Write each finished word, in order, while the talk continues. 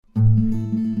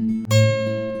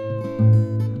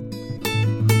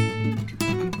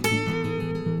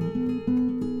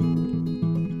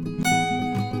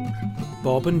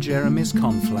Bob and Jeremy's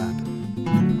Conflab.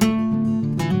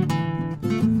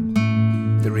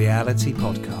 The Reality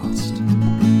Podcast.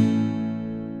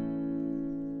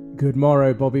 Good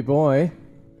morrow, Bobby boy.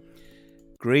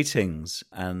 Greetings,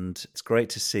 and it's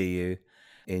great to see you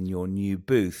in your new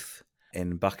booth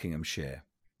in Buckinghamshire.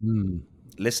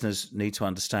 Listeners need to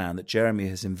understand that Jeremy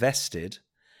has invested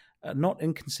a not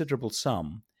inconsiderable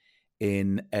sum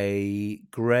in a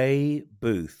grey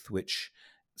booth which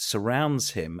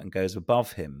surrounds him and goes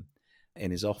above him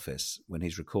in his office when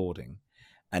he's recording.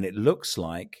 And it looks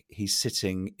like he's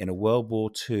sitting in a World War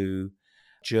II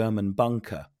German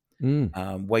bunker,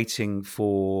 waiting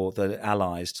for the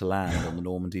Allies to land on the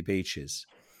Normandy beaches.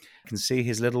 You can see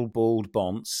his little bald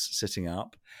bonce sitting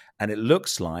up, and it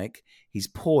looks like he's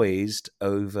poised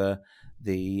over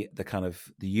the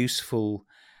useful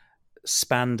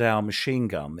Spandau machine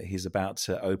gun that he's about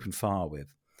to open fire with.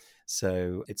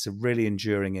 So it's a really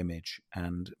enduring image,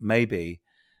 and maybe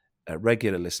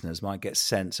regular listeners might get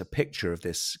sent a picture of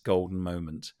this golden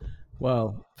moment.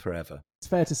 Well, forever. It's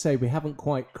fair to say we haven't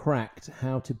quite cracked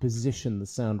how to position the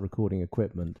sound recording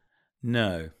equipment.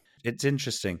 No, it's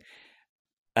interesting.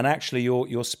 And actually,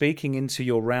 you're speaking into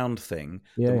your round thing.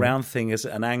 The round thing is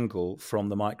at an angle from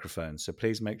the microphone, so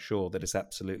please make sure that it's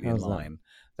absolutely in line.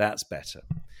 That's better.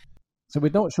 So we're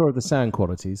not sure of the sound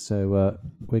quality, so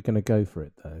we're going to go for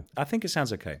it, though. I think it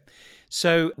sounds okay.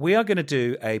 So we are going to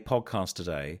do a podcast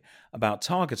today about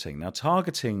targeting. Now,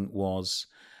 targeting was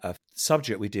a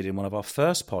subject we did in one of our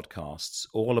first podcasts,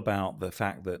 all about the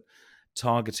fact that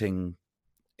targeting,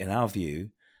 in our view,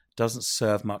 doesn't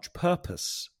serve much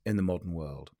purpose in the modern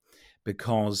world,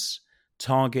 because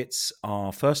targets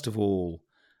are, first of all,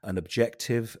 an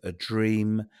objective, a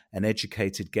dream, an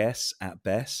educated guess at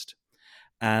best,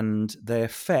 and they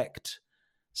affect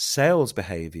sales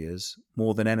behaviors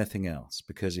more than anything else,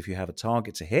 because if you have a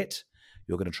target to hit,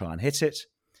 you're going to try and hit it.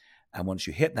 And once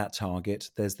you hit that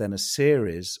target, there's then a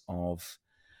series of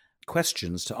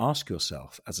questions to ask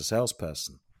yourself as a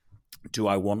salesperson. Do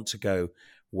I want to go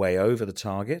way over the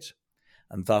target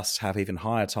and thus have even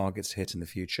higher targets to hit in the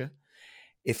future?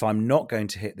 If I'm not going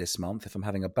to hit this month, if I'm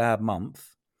having a bad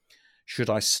month,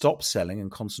 should I stop selling and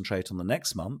concentrate on the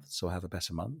next month so I have a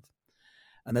better month?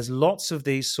 And there's lots of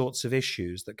these sorts of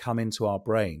issues that come into our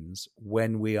brains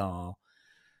when we are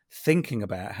thinking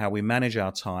about how we manage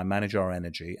our time, manage our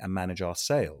energy, and manage our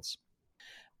sales.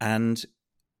 And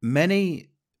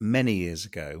many, many years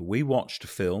ago, we watched a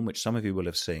film, which some of you will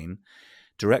have seen,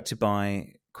 directed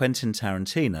by Quentin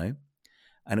Tarantino,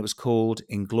 and it was called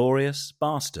Inglourious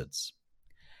Basterds.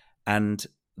 And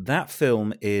that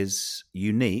film is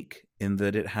unique in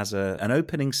that it has an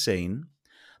opening scene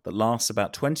that lasts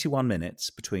about 21 minutes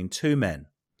between two men,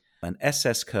 an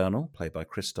SS colonel, played by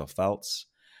Christoph Waltz,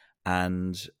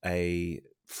 and a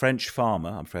French farmer,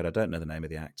 I'm afraid I don't know the name of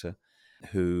the actor,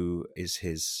 who is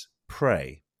his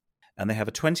prey. And they have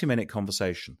a 20-minute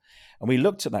conversation. And we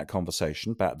looked at that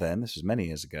conversation back then, this was many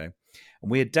years ago,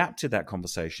 and we adapted that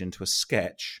conversation into a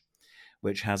sketch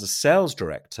which has a sales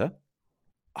director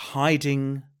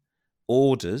hiding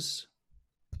orders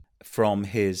from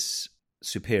his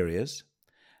superiors.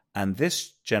 And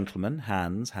this gentleman,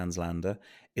 Hans Lander,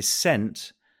 is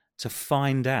sent to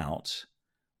find out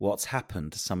what's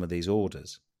happened to some of these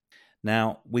orders.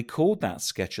 Now, we called that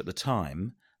sketch at the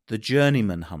time the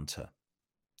Journeyman Hunter.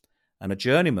 And a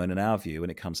journeyman, in our view, when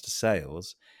it comes to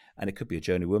sales, and it could be a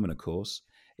journeywoman, of course,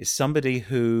 is somebody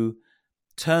who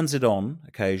turns it on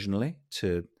occasionally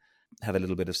to have a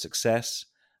little bit of success,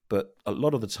 but a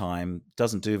lot of the time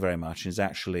doesn't do very much and is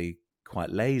actually quite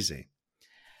lazy.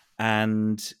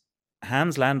 And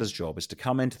Hans Lander's job is to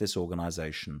come into this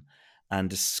organization and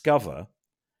discover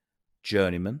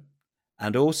journeymen,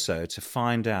 and also to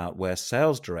find out where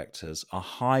sales directors are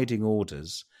hiding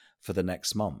orders for the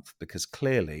next month, because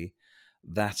clearly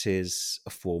that is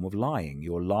a form of lying.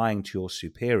 You're lying to your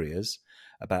superiors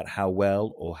about how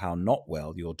well or how not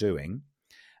well you're doing,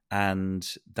 and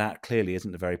that clearly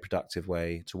isn't a very productive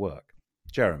way to work.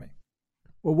 Jeremy?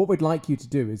 Well, what we'd like you to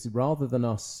do is, rather than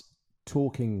us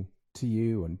talking to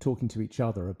you and talking to each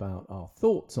other about our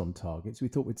thoughts on targets, we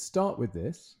thought we'd start with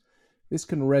this. This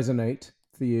can resonate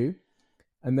for you.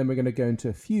 And then we're going to go into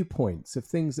a few points of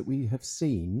things that we have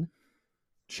seen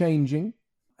changing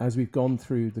as we've gone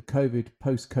through the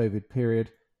post-COVID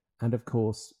period, and of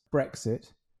course,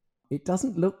 Brexit. It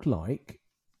doesn't look like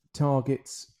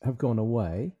targets have gone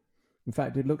away. In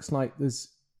fact, it looks like there's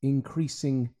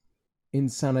increasing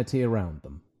insanity around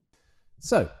them.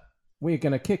 So we're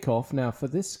going to kick off now. For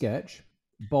this sketch,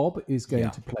 Bob is going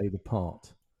to play the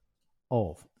part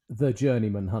of the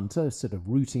journeyman hunter, sort of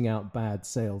rooting out bad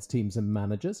sales teams and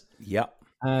managers. Yep.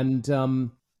 And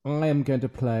I am going to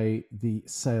play the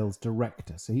sales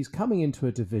director. So he's coming into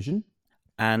a division.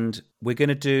 And we're going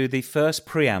to do the first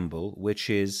preamble, which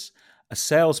is a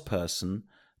salesperson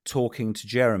talking to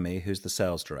Jeremy, who's the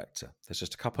sales director. There's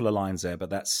just a couple of lines there, but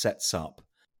that sets up.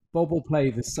 Bob will play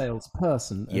the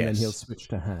salesperson, and then he'll Yes, switch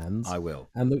to Hans. I will.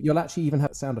 And you'll actually even have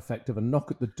the sound effect of a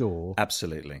knock at the door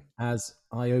Absolutely. as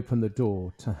I open the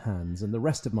door to Hans, and the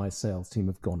rest of my sales team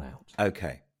have gone out.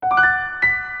 Okay.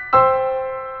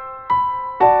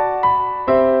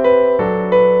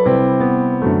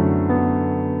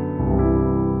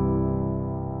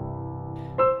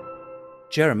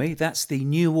 Jeremy, that's the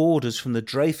new orders from the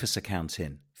Dreyfus account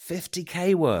in.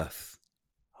 50k worth.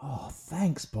 Oh,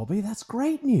 thanks, Bobby. That's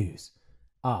great news.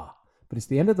 But it's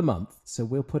the end of the month, so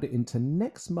we'll put it into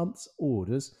next month's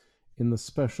orders in the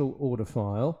special order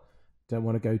file. Don't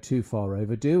want to go too far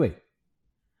over, do we?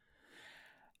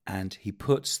 And he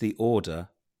puts the order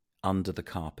under the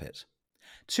carpet.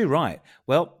 Too right.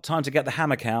 Well, time to get the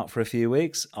hammock out for a few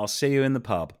weeks. I'll see you in the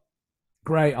pub.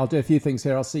 Great. I'll do a few things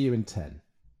here. I'll see you in 10.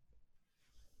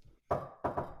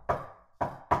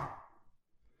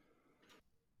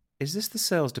 Is this the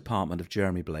sales department of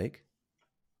Jeremy Blake?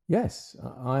 Yes,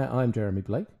 I'm Jeremy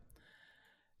Blake.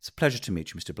 It's a pleasure to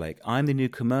meet you, Mr. Blake. I'm the new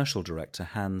commercial director,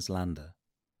 Hans Lander.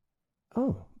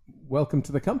 Oh, welcome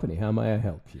to the company. How may I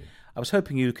help you? I was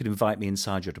hoping you could invite me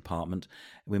inside your department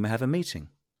and we may have a meeting.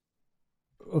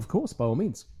 Of course, by all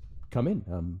means. Come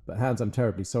in. But Hans, I'm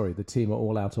terribly sorry. The team are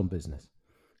all out on business.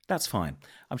 That's fine.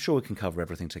 I'm sure we can cover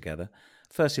everything together.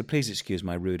 Firstly, please excuse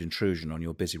my rude intrusion on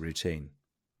your busy routine.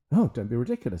 Oh, don't be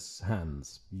ridiculous,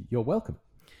 Hans. You're welcome.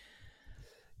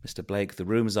 Mr. Blake, the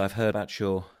rumours I've heard about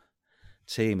your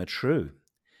team are true.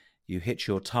 You hit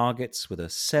your targets with a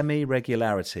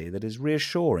semi-regularity that is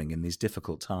reassuring in these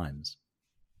difficult times.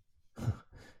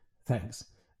 Thanks.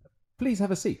 Please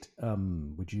have a seat.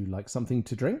 Would you like something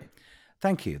to drink?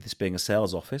 Thank you. This being a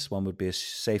sales office, one would be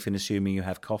safe in assuming you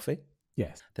have coffee.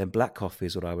 Yes. Then black coffee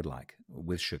is what I would like,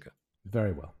 with sugar.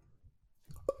 Very well.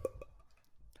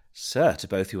 Sir, to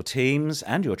both your teams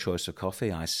and your choice of coffee,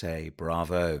 I say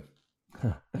bravo.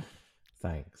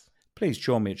 Thanks. Please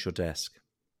join me at your desk.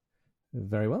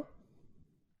 Very well.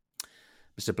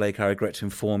 Mr. Blake, I regret to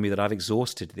inform you that I've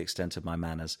exhausted the extent of my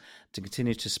manners. To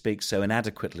continue to speak so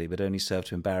inadequately would only serve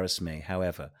to embarrass me.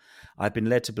 However, I've been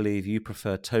led to believe you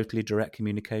prefer totally direct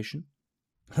communication?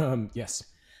 Yes.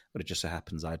 But it just so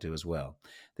happens I do as well.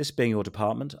 This being your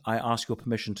department, I ask your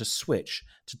permission to switch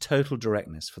to total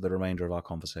directness for the remainder of our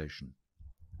conversation.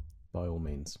 By all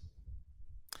means.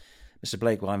 Mr.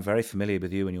 Blake, while I'm very familiar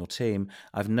with you and your team,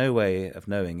 I've no way of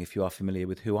knowing if you are familiar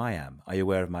with who I am. Are you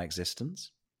aware of my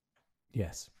existence?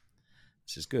 Yes.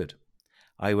 This is good.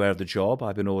 Are you aware of the job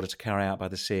I've been ordered to carry out by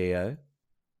the CEO?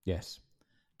 Yes.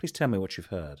 Please tell me what you've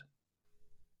heard.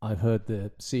 I've heard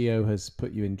the CEO has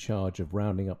put you in charge of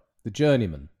rounding up the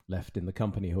journeymen left in the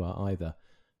company who are either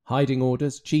hiding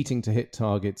orders, cheating to hit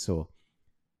targets, or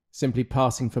simply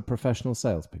passing for professional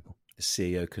salespeople. The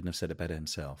CEO couldn't have said it better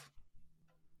himself.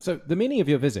 So the meaning of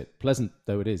your visit, pleasant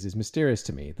though it is mysterious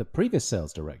to me. The previous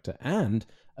sales director and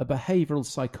a behavioural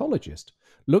psychologist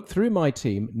looked through my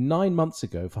team 9 months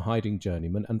ago for hiding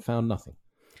journeymen and found nothing.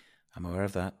 I'm aware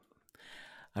of that.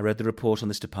 I read the report on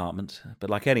this department, but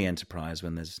like any enterprise,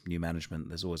 when there's new management,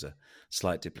 there's always a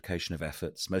slight duplication of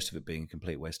efforts, most of it being a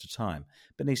complete waste of time,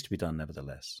 but needs to be done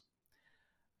nevertheless.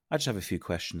 I just have a few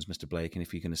questions, Mr. Blake, and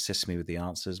if you can assist me with the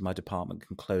answers, my department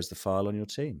can close the file on your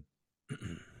team.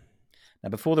 Now,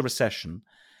 before the recession,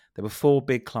 there were 4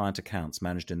 big client accounts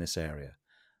managed in this area.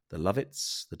 The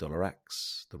Lovitts, the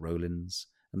Dollaracs, the Rollins,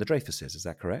 and the Dreyfuses. Is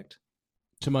that correct?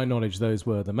 To my knowledge, those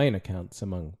were the main accounts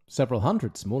among several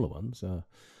hundred smaller ones.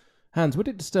 Hans, would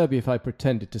it disturb you if I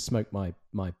pretended to smoke my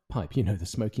pipe? You know, the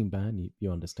smoking ban,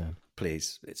 you understand.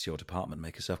 Please, it's your department.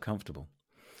 Make yourself comfortable.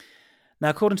 Now,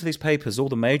 according to these papers, all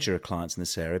the major clients in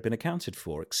this area have been accounted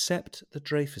for, except the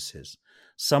Dreyfuses.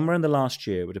 Somewhere in the last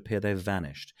year, it would appear they've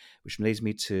vanished, which leads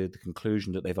me to the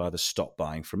conclusion that they've either stopped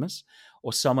buying from us,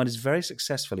 or someone is very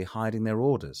successfully hiding their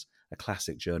orders, a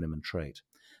classic journeyman trait.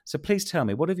 So please tell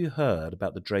me, what have you heard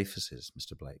about the Dreyfuses,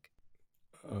 Mr. Blake?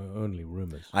 Only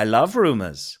rumours. I love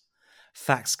rumours.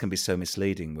 Facts can be so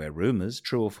misleading, where rumours,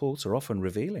 true or false, are often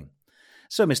revealing.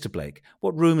 So, Mr. Blake,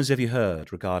 what rumours have you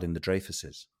heard regarding the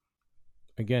Dreyfuses?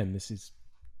 Again, this is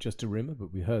just a rumour,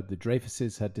 but we heard the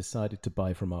Dreyfuses had decided to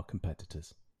buy from our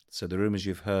competitors. So the rumours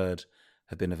you've heard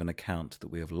have been of an account that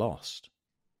we have lost?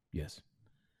 Yes.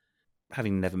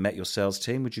 Having never met your sales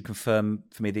team, would you confirm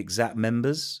for me the exact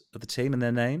members of the team and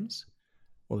their names?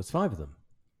 Well, there's 5 of them.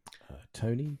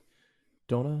 Tony,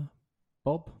 Donna,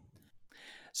 Bob.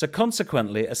 So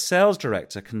consequently, a sales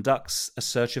director conducts a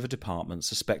search of a department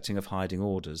suspecting of hiding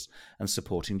orders and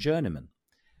supporting journeymen.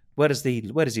 Where does he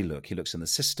look? He looks in the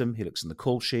system, he looks in the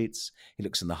call sheets, he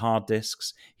looks in the hard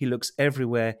disks, he looks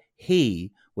everywhere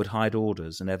he would hide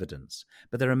orders and evidence.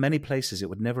 But there are many places it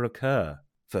would never occur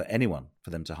for anyone for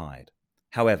them to hide.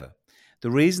 However,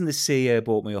 the reason the CEO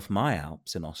bought me off my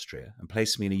Alps in Austria and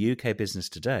placed me in a UK business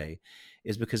today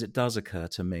is because it does occur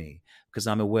to me, because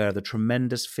I'm aware of the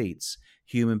tremendous feats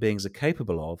human beings are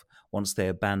capable of once they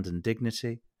abandon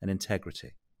dignity and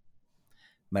integrity.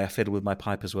 May I fiddle with my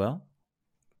pipe as well?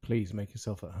 Please make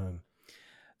yourself at home.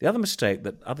 The other mistake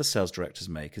that other sales directors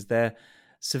make is their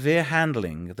severe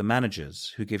handling of the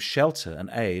managers who give shelter and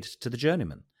aid to the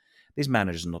journeymen. These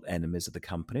managers are not enemies of the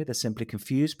company. They're simply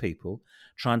confused people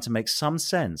trying to make some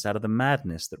sense out of the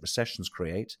madness that recessions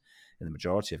create in the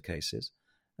majority of cases.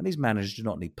 And these managers do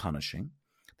not need punishing.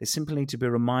 They simply need to be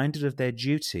reminded of their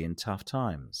duty in tough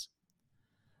times.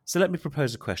 So let me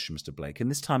propose a question, Mr. Blake. In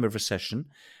this time of recession,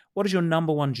 what is your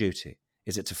number one duty?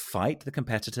 Is it to fight the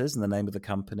competitors in the name of the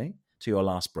company to your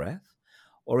last breath?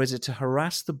 Or is it to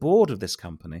harass the board of this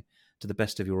company to the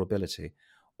best of your ability?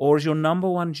 Or is your number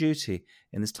one duty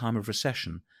in this time of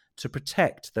recession to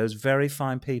protect those very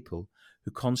fine people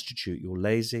who constitute your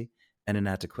lazy and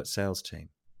inadequate sales team?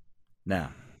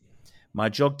 Now, my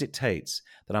job dictates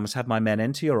that I must have my men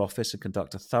enter your office and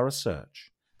conduct a thorough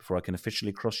search before I can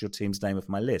officially cross your team's name off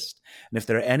my list. And if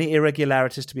there are any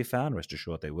irregularities to be found, rest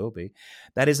assured there will be.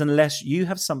 That is, unless you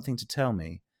have something to tell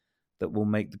me that will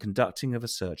make the conducting of a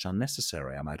search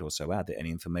unnecessary. I might also add that any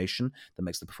information that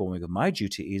makes the performing of my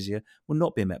duty easier will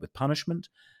not be met with punishment.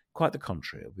 Quite the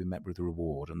contrary, it will be met with a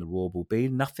reward, and the reward will be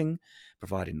nothing,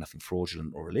 provided nothing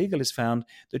fraudulent or illegal is found,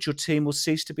 that your team will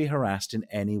cease to be harassed in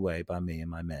any way by me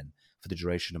and my men for the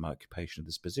duration of my occupation of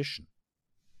this position.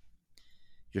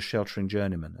 You're sheltering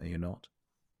journeymen, are you not?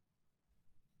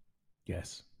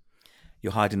 Yes.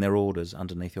 You're hiding their orders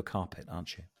underneath your carpet,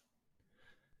 aren't you?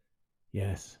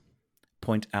 Yes.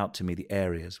 Point out to me the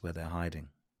areas where they're hiding.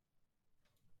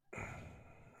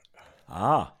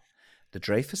 Ah, the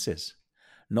Dreyfuses.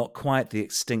 Not quite the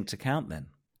extinct account then.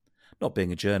 Not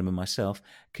being a journeyman myself,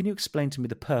 can you explain to me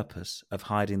the purpose of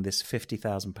hiding this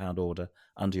 £50,000 order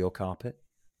under your carpet?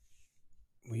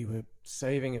 We were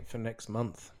saving it for next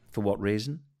month. For what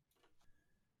reason?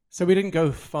 So we didn't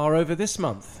go far over this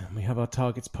month. We have our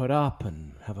targets put up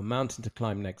and have a mountain to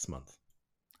climb next month.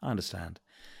 I understand.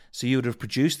 So you would have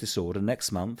produced this order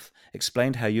next month,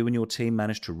 explained how you and your team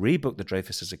managed to rebook the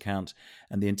Dreyfuses account,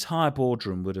 and the entire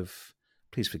boardroom would have,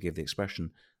 please forgive the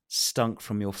expression, stunk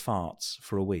from your farts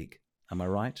for a week. Am I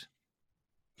right?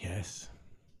 Yes.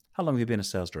 How long have you been a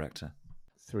sales director?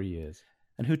 3 years.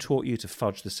 And who taught you to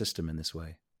fudge the system in this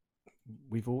way?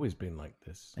 We've always been like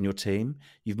this. And your team?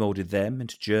 You've moulded them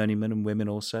into journeymen and women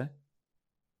also?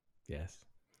 Yes.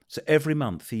 So every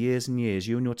month for years and years,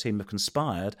 you and your team have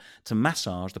conspired to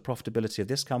massage the profitability of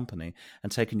this company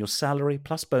and taken your salary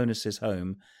plus bonuses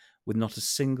home with not a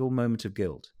single moment of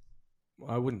guilt.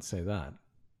 I wouldn't say that.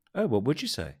 Oh, what would you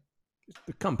say?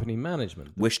 The company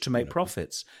management. Wish to make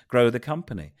profits, grow the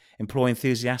company, employ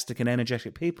enthusiastic and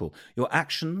energetic people. Your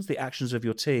actions, the actions of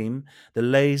your team, the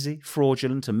lazy,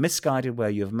 fraudulent and misguided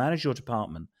way you have managed your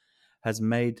department has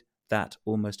made that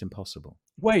almost impossible.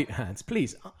 Wait, Hans,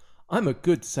 please. I'm a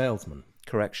good salesman.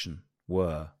 Correction,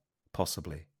 were,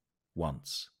 possibly,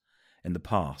 once. In the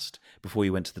past, before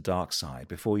you went to the dark side,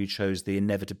 before you chose the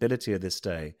inevitability of this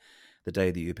day, the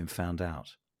day that you've been found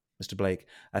out. Mr. Blake,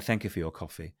 I thank you for your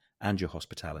coffee and your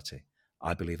hospitality.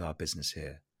 I believe our business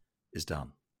here is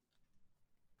done.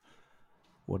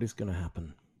 What is going to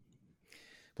happen?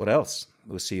 What else?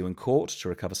 We'll see you in court to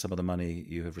recover some of the money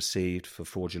you have received for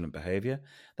fraudulent behaviour.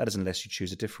 That is unless you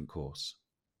choose a different course.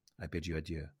 I bid you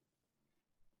adieu.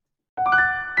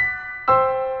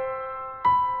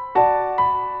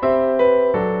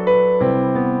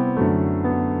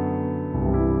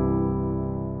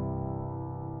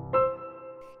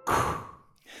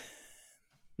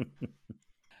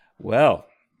 Well,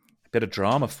 a bit of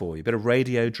drama for you, a bit of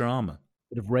radio drama.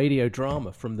 Bit of radio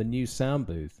drama from the new sound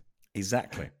booth.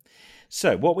 Exactly.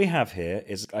 So what we have here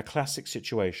is a classic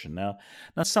situation. Now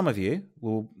some of you,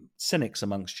 cynics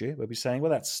amongst you, will be saying,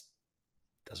 well, that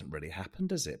doesn't really happen,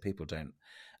 does it? People don't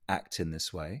act in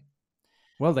this way.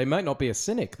 Well, they might not be a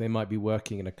cynic. They might be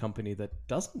working in a company that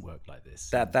doesn't work like this.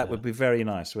 That would be very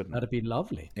nice, wouldn't it? That'd be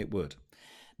lovely. It would.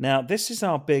 Now, this is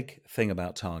our big thing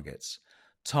about targets.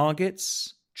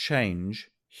 Targets change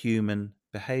human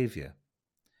behavior.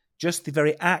 Just the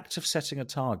very act of setting a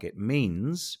target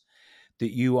means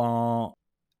that you are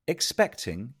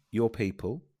expecting your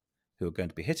people who are going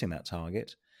to be hitting that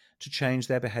target to change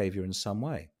their behavior in some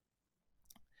way.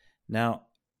 Now,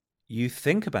 you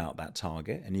think about that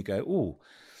target and you go, oh,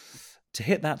 to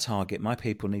hit that target, my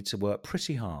people need to work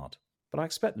pretty hard, but I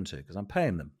expect them to because I'm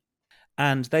paying them.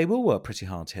 And they will work pretty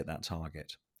hard to hit that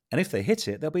target. And if they hit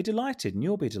it, they'll be delighted and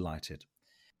you'll be delighted.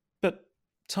 But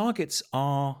targets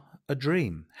are a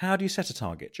dream. How do you set a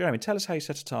target? Jeremy, tell us how you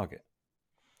set a target.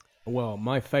 Well,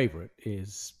 my favourite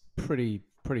is pretty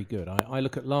good. I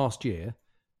look at last year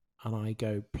and I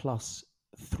go plus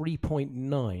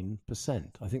 3.9%.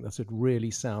 I think that's a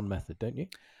really sound method, don't you?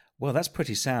 Well, that's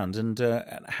pretty sound. And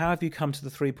how have you come to the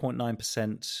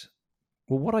 3.9%?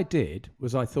 Well, what I did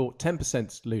was I thought 10%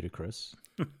 is ludicrous,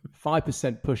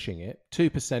 5% pushing it,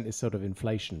 2% is sort of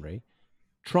inflationary.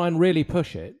 Try and really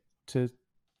push it to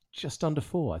just under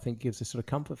 4, I think gives a sort of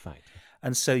comfort factor.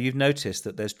 And so you've noticed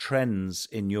that there's trends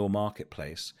in your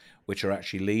marketplace which are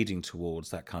actually leading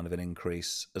towards that kind of an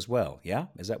increase as well. Yeah?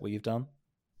 Is that what you've done?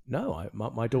 No,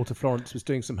 my daughter Florence was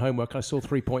doing some homework. I saw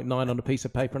 3.9 on a piece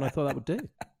of paper and I thought that would do.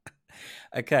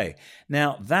 Okay.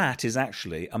 Now, that is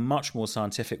actually a much more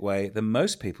scientific way than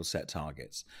most people set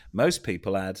targets. Most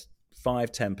people add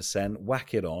 5, 10%,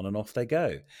 whack it on, and off they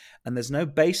go. And there's no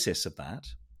basis of that.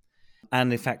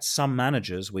 And in fact, some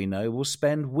managers we know will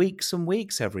spend weeks and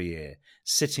weeks every year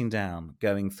sitting down,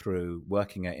 going through,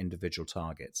 working at individual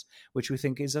targets, which we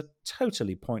think is a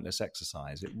totally pointless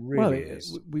exercise. It really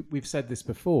is. We've said this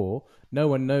before. No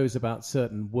one knows about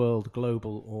certain world,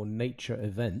 global, or nature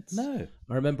events. No.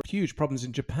 I remember huge problems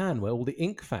in Japan where all the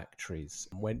ink factories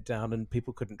went down and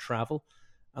people couldn't travel.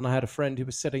 And I had a friend who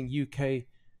was setting UK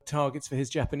targets for his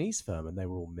Japanese firm and they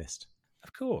were all missed.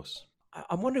 Of course.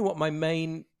 I'm wondering what my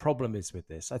main problem is with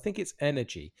this. I think it's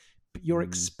energy. But you're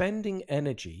expending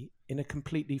energy in a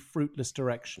completely fruitless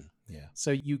direction. Yeah.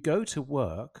 So you go to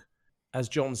work, as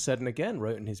John said and again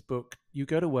wrote in his book, you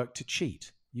go to work to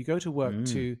cheat. You go to work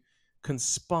to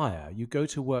conspire. You go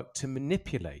to work to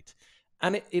manipulate.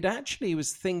 And it actually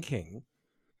was thinking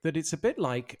that it's a bit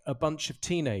like a bunch of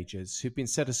teenagers who've been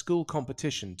set a school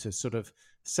competition to sort of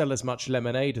sell as much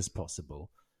lemonade as possible.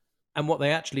 And what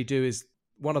they actually do is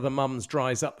one of the mums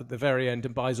dries up at the very end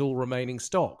and buys all remaining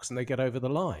stocks and they get over the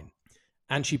line.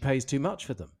 And she pays too much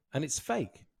for them. And it's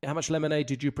fake. How much lemonade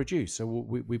did you produce? So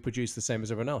we produced the same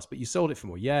as everyone else, but you sold it for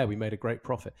more. Yeah, we made a great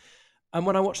profit. And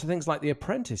when I watch things like The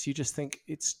Apprentice, you just think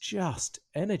it's just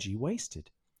energy wasted.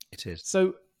 It is.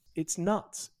 So it's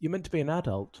nuts. You're meant to be an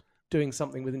adult doing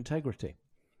something with integrity.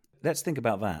 Let's think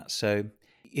about that. So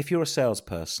if you're a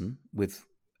salesperson with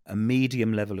a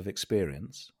medium level of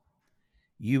experience,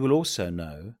 you will also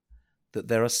know that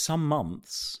there are some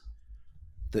months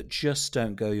that just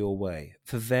don't go your way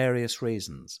for various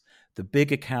reasons. The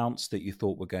big accounts that you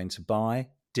thought were going to buy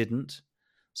didn't.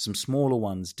 Some smaller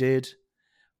ones did,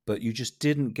 but you just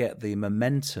didn't get the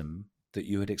momentum that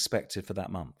you had expected for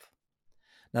that month.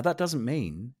 Now, that doesn't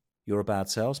mean you're a bad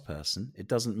salesperson. It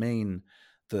doesn't mean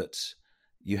that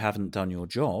you haven't done your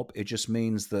job. It just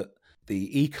means that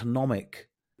the economic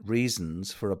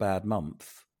reasons for a bad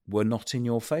month were not in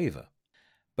your favor.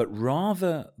 But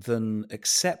rather than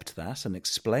accept that and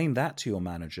explain that to your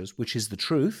managers, which is the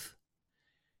truth,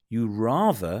 you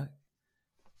rather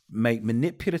make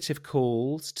manipulative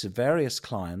calls to various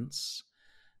clients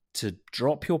to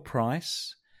drop your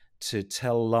price, to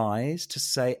tell lies, to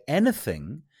say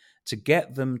anything to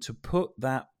get them to put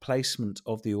that placement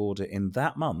of the order in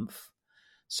that month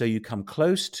so you come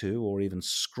close to or even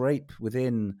scrape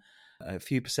within a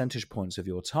few percentage points of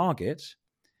your target.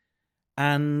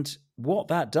 And what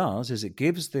that does is it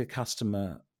gives the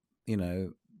customer,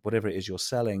 whatever it is you're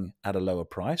selling at a lower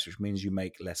price, which means you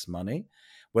make less money.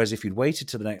 Whereas if you'd waited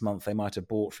to the next month, they might have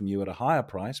bought from you at a higher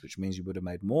price, which means you would have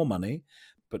made more money.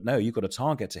 But no, you've got a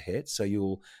target to hit, so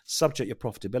you'll subject your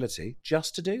profitability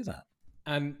just to do that.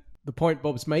 And the point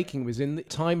Bob's making was in the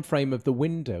time frame of the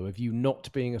window of you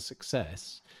not being a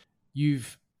success,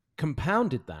 you've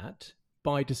compounded that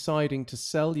by deciding to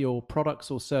sell your products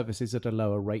or services at a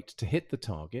lower rate to hit the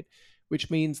target,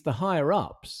 which means the higher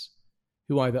ups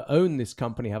who either own this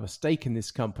company, have a stake in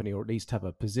this company, or at least have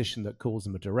a position that calls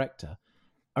them a director,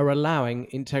 are allowing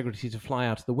integrity to fly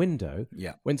out of the window.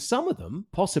 Yeah. When some of them,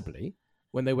 possibly,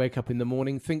 when they wake up in the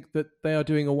morning, think that they are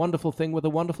doing a wonderful thing with a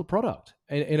wonderful product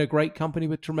in a great company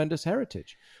with tremendous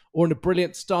heritage, or in a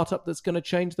brilliant startup that's going to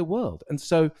change the world. And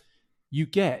so you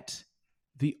get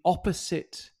the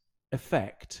opposite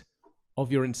effect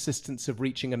of your insistence of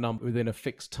reaching a number within a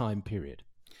fixed time period.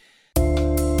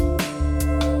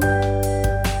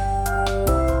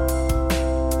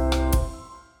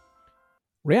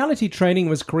 Reality Training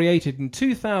was created in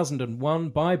 2001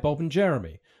 by Bob and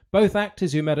Jeremy, both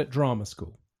actors who met at drama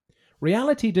school.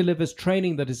 Reality delivers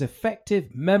training that is effective,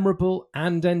 memorable,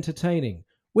 and entertaining,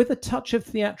 with a touch of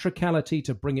theatricality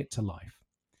to bring it to life.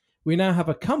 We now have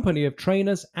a company of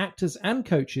trainers, actors, and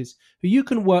coaches who you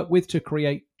can work with to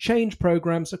create change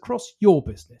programs across your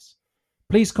business.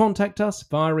 Please contact us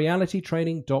via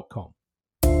realitytraining.com.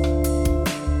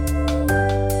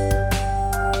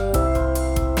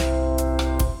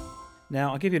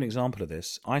 Now, I'll give you an example of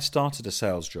this. I started a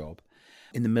sales job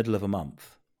in the middle of a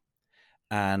month.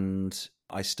 And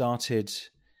I started,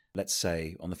 let's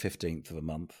say, on the 15th of a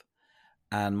month.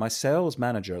 And my sales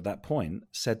manager at that point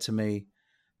said to me,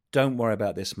 don't worry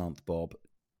about this month, Bob.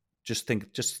 Just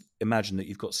imagine that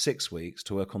you've got 6 weeks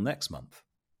to work on next month.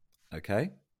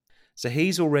 Okay? So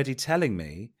he's already telling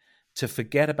me to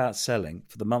forget about selling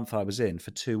for the month I was in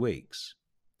for 2 weeks.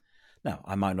 Now,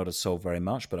 I might not have sold very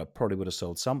much, but I probably would have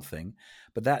sold something.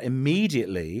 But that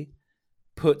immediately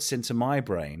puts into my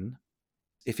brain,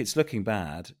 if it's looking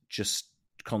bad, just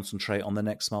concentrate on the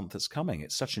next month that's coming.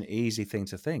 It's such an easy thing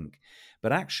to think.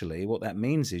 But actually, what that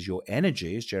means is your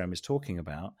energy, as Jeremy's talking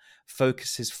about,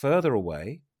 focuses further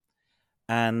away,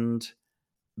 and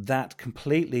that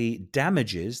completely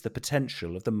damages the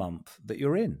potential of the month that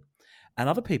you're in. And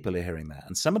other people are hearing that.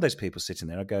 And some of those people sitting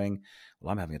there are going,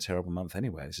 well, I'm having a terrible month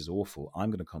anyway. This is awful. I'm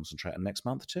going to concentrate on next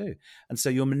month too. And so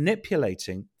you're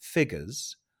manipulating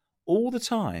figures all the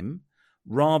time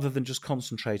rather than just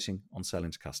concentrating on selling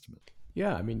to customers.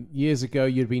 Yeah, I mean, years ago,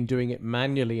 you'd been doing it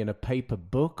manually in a paper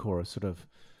book or a sort of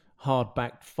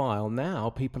hardback file.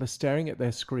 Now, people are staring at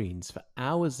their screens for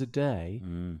hours a day,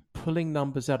 pulling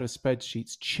numbers out of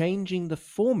spreadsheets, changing the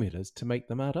formulas to make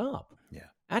them add up. Yeah.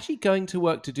 Actually going to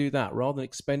work to do that rather than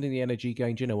expending the energy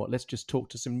going, do you know what, let's just talk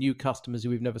to some new customers who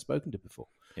we've never spoken to before.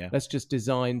 Yeah. Let's just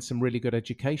design some really good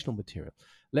educational material.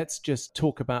 Let's just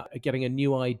talk about getting a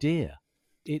new idea.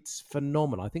 It's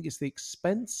phenomenal. I think it's the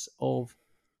expense of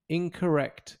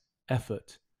incorrect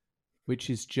effort,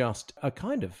 which is just a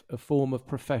kind of a form of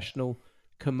professional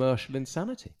commercial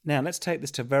insanity. Now, let's take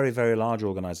this to very, very large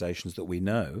organizations that we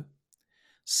know.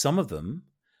 Some of them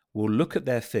will look at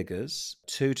their figures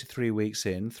 2 to 3 weeks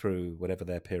in through whatever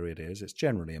their period is. It's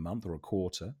generally a month or a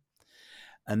quarter.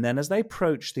 And then as they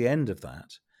approach the end of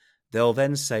that, they'll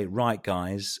then say, right,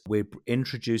 guys, we're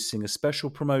introducing a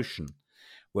special promotion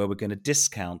where we're going to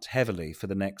discount heavily for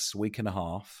the next week and a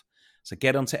half. So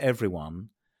get onto everyone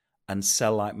and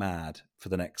sell like mad for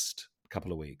the next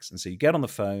couple of weeks. And so you get on the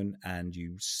phone and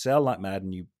you sell like mad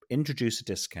and you introduce a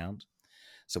discount.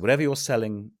 So whatever you're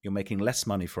selling, you're making less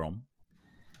money from.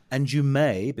 And you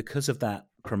may, because of that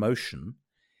promotion,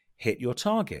 hit your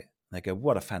target. And they go,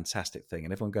 what a fantastic thing.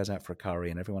 And everyone goes out for a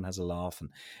curry and everyone has a laugh and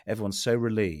everyone's so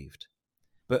relieved.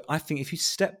 But I think if you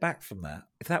step back from that,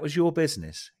 if that was your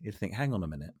business, you'd think, hang on a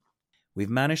minute. We've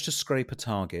managed to scrape a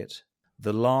target.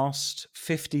 The last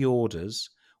 50 orders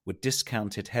were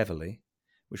discounted heavily,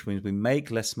 which means we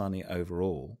make less money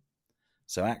overall.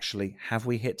 So actually, have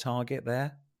we hit target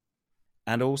there?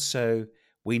 And also,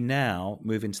 we now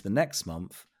move into the next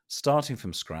month, starting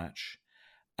from scratch,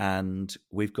 and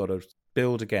we've got to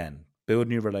build again, build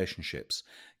new relationships,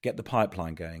 get the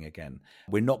pipeline going again.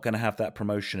 We're not going to have that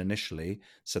promotion initially,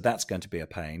 so that's going to be a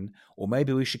pain. Or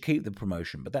maybe we should keep the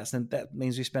promotion, but that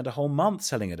means we spend a whole month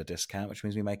selling at a discount, which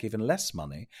means we make even less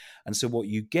money. And so what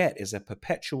you get is a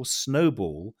perpetual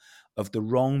snowball of the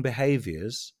wrong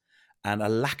behaviors and a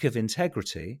lack of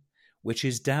integrity, which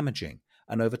is damaging.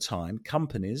 And over time,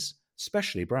 companies,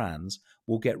 especially brands,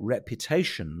 will get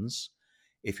reputations.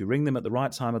 If you ring them at the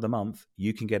right time of the month,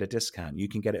 you can get a discount. You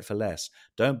can get it for less.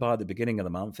 Don't buy at the beginning of the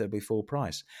month, it'll be full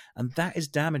price. And that is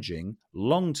damaging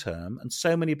long term, and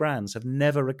so many brands have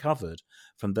never recovered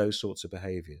from those sorts of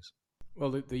behaviors. Well,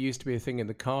 there used to be a thing in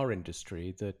the car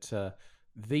industry that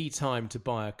the time to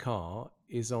buy a car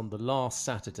is on the last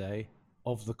Saturday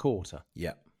of the quarter.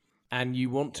 Yeah. And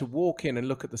you want to walk in and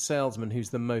look at the salesman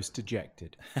who's the most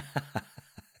dejected.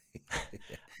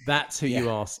 That's who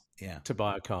you ask to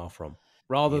buy a car from.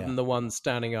 Rather than the ones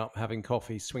standing up, having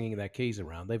coffee, swinging their keys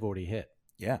around. They've already hit.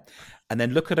 Yeah. And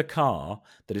then look at a car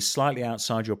that is slightly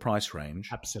outside your price range.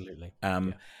 Absolutely.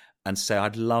 And say,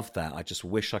 I'd love that. I just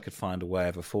wish I could find a way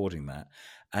of affording that.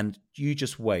 And you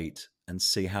just wait and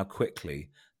see how quickly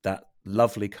that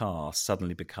lovely car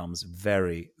suddenly becomes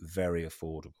very, very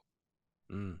affordable.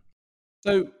 Mm.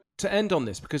 So to end on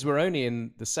this, because we're only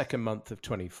in the second month of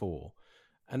 24,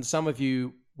 and some of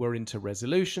you were into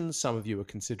resolutions, some of you are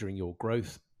considering your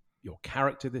growth, your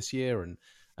character this year, and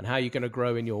how you're going to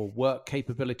grow in your work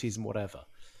capabilities and whatever.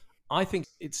 I think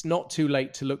it's not too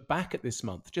late to look back at this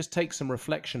month, just take some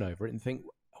reflection over it and think,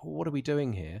 what are we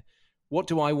doing here? What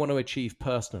do I want to achieve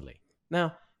personally?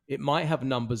 Now, It might have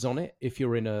numbers on it if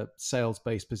you're in a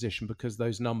sales-based position, because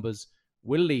those numbers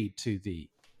will lead to the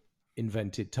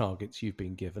invented targets you've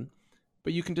been given.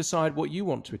 But you can decide what you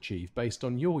want to achieve based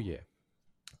on your year,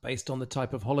 based on the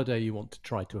type of holiday you want to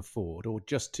try to afford, or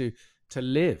just to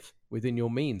live within your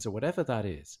means, or whatever that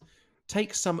is.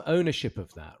 Take some ownership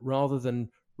of that rather than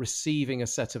receiving a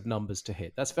set of numbers to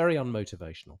hit. That's very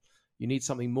unmotivational. You need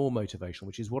something more motivational,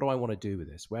 which is, what do I want to do with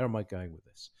this? Where am I going with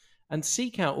this? And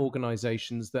seek out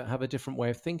organizations that have a different way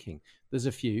of thinking. There's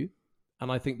a few,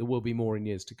 and I think there will be more in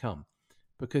years to come,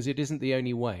 because it isn't the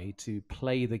only way to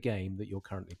play the game that you're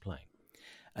currently playing.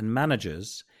 And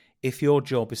managers, if your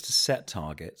job is to set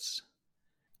targets,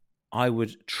 I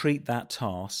would treat that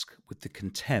task with the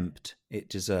contempt it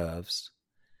deserves.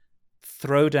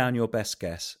 Throw down your best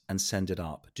guess and send it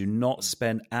up. Do not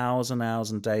spend hours and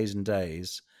hours and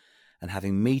days and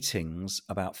having meetings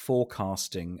about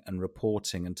forecasting and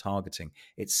reporting and targeting.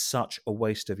 It's such a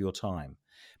waste of your time.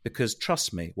 Because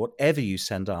trust me, whatever you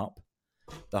send up,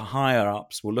 the higher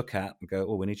ups will look at and go,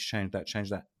 oh, we need to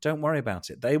change that. Don't worry about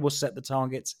it. They will set the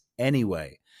targets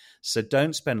anyway. So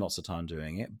don't spend lots of time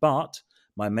doing it. But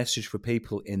my message for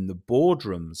people in the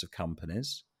boardrooms of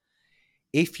companies,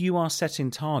 if you are setting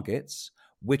targets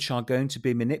which are going to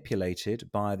be manipulated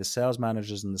by the sales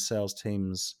managers and the sales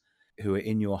teams who are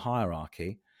in your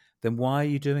hierarchy, then why are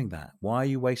you doing that? Why are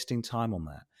you wasting time on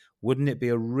that? Wouldn't it be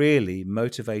a really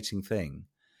motivating thing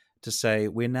to say,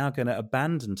 we're now going to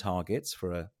abandon targets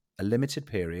for a limited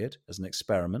period as an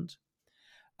experiment,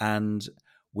 and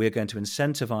we're going to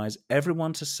incentivize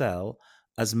everyone to sell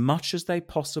as much as they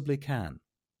possibly can,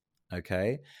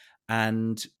 okay?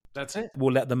 And that's it.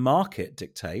 We'll let the market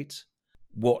dictate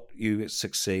what you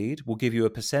succeed. We'll give you a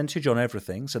percentage on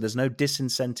everything, so there's no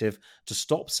disincentive to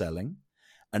stop selling,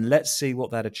 and let's see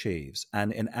what that achieves.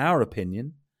 And in our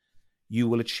opinion, you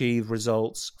will achieve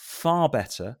results far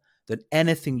better than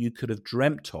anything you could have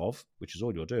dreamt of, which is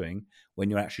all you're doing, when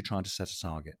you're actually trying to set a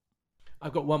target.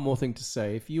 I've got one more thing to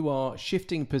say. If you are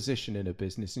shifting position in a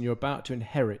business and you're about to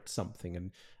inherit something,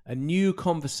 and a new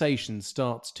conversation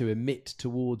starts to emit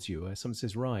towards you, or someone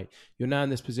says, right, you're now in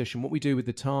this position, what we do with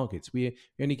the targets, we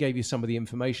only gave you some of the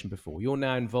information before, you're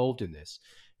now involved in this.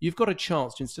 You've got a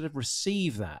chance to, instead of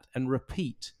receive that and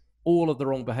repeat all of the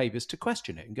wrong behaviors, to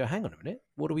question it and go, hang on a minute,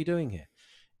 what are we doing here?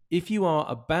 If you are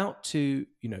about to,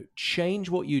 change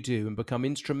what you do and become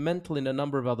instrumental in a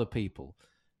number of other people,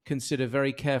 consider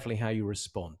very carefully how you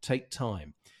respond. Take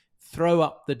time. Throw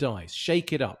up the dice.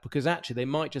 Shake it up, because actually they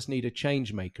might just need a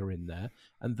change maker in there,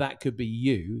 and that could be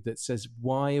you, that says,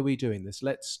 why are we doing this?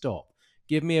 Let's stop.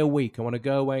 Give me a week. I want to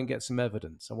go away and get some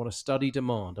evidence. I want to study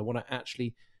demand. I want to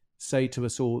actually say to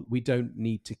us all, we don't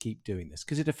need to keep doing this,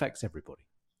 because it affects everybody.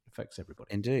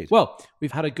 Indeed. Well,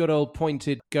 we've had a good old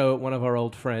pointed go at one of our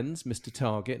old friends, Mr.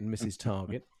 Target and Mrs.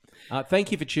 Target. Thank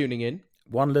you for tuning in.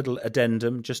 One little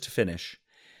addendum just to finish.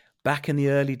 Back in the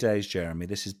early days, Jeremy,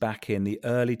 this is back in the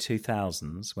early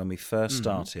 2000s when we first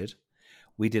started,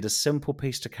 we did a simple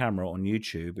piece to camera on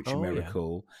YouTube, which you may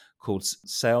recall, called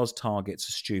Sales Targets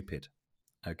Are Stupid.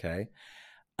 Okay.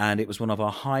 And it was one of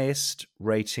our highest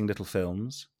rating little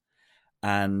films.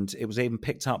 And it was even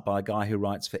picked up by a guy who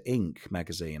writes for Inc.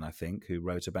 magazine, I think, who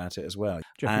wrote about it as well.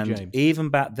 Jeffrey James. Even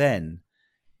back then,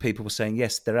 people were saying,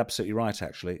 yes, they're absolutely right,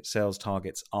 actually. Sales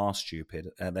targets are stupid.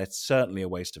 They're certainly a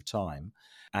waste of time.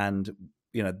 And,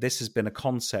 this has been a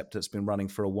concept that's been running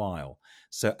for a while.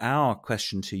 So our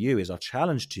question to you is, our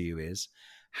challenge to you is,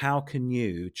 how can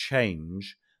you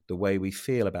change the way we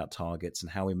feel about targets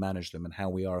and how we manage them and how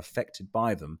we are affected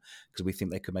by them? Because we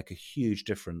think they could make a huge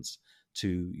difference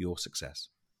to your success.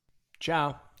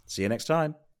 Ciao. See you next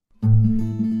time.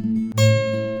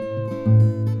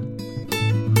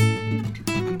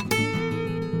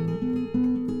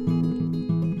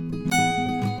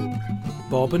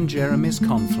 Bob and Jeremy's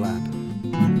Conflab,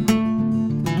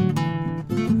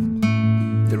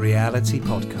 the reality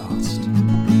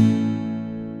podcast.